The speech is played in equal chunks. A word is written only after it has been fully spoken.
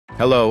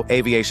Hello,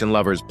 aviation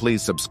lovers,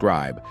 please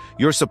subscribe.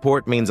 Your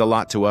support means a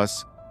lot to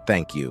us.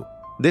 Thank you.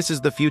 This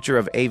is the future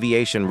of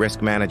aviation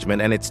risk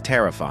management, and it's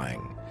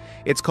terrifying.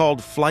 It's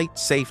called Flight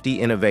Safety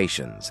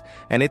Innovations,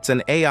 and it's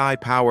an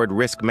AI-powered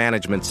risk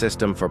management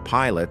system for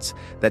pilots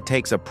that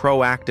takes a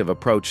proactive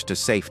approach to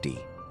safety.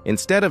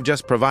 Instead of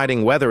just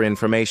providing weather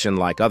information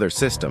like other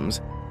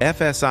systems,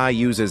 FSI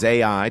uses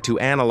AI to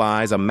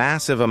analyze a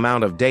massive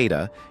amount of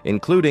data,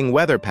 including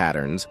weather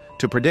patterns,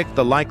 to predict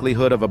the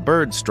likelihood of a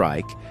bird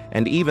strike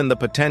and even the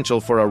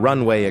potential for a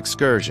runway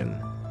excursion.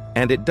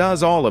 And it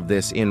does all of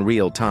this in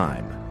real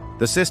time.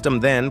 The system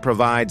then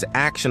provides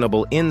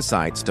actionable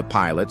insights to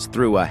pilots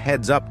through a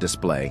heads-up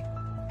display,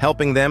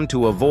 helping them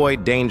to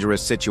avoid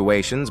dangerous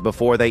situations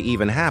before they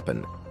even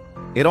happen.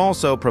 It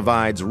also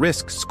provides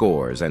risk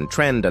scores and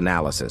trend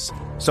analysis,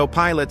 so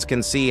pilots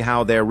can see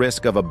how their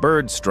risk of a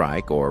bird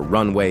strike or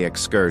runway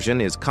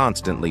excursion is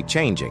constantly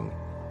changing.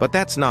 But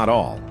that's not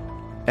all.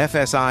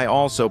 FSI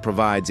also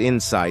provides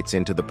insights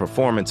into the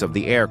performance of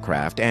the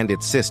aircraft and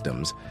its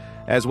systems,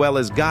 as well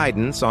as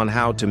guidance on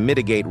how to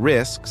mitigate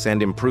risks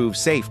and improve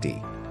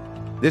safety.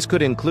 This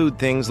could include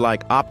things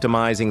like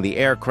optimizing the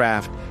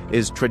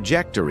aircraft's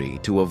trajectory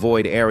to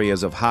avoid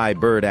areas of high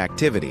bird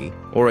activity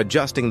or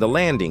adjusting the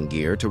landing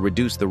gear to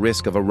reduce the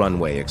risk of a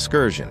runway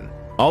excursion.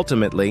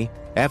 Ultimately,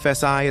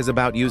 FSI is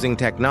about using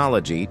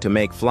technology to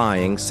make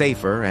flying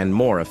safer and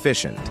more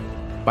efficient.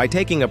 By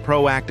taking a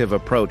proactive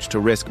approach to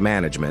risk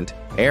management,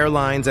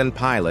 airlines and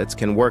pilots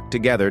can work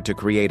together to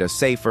create a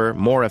safer,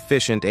 more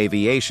efficient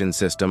aviation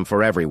system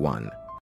for everyone.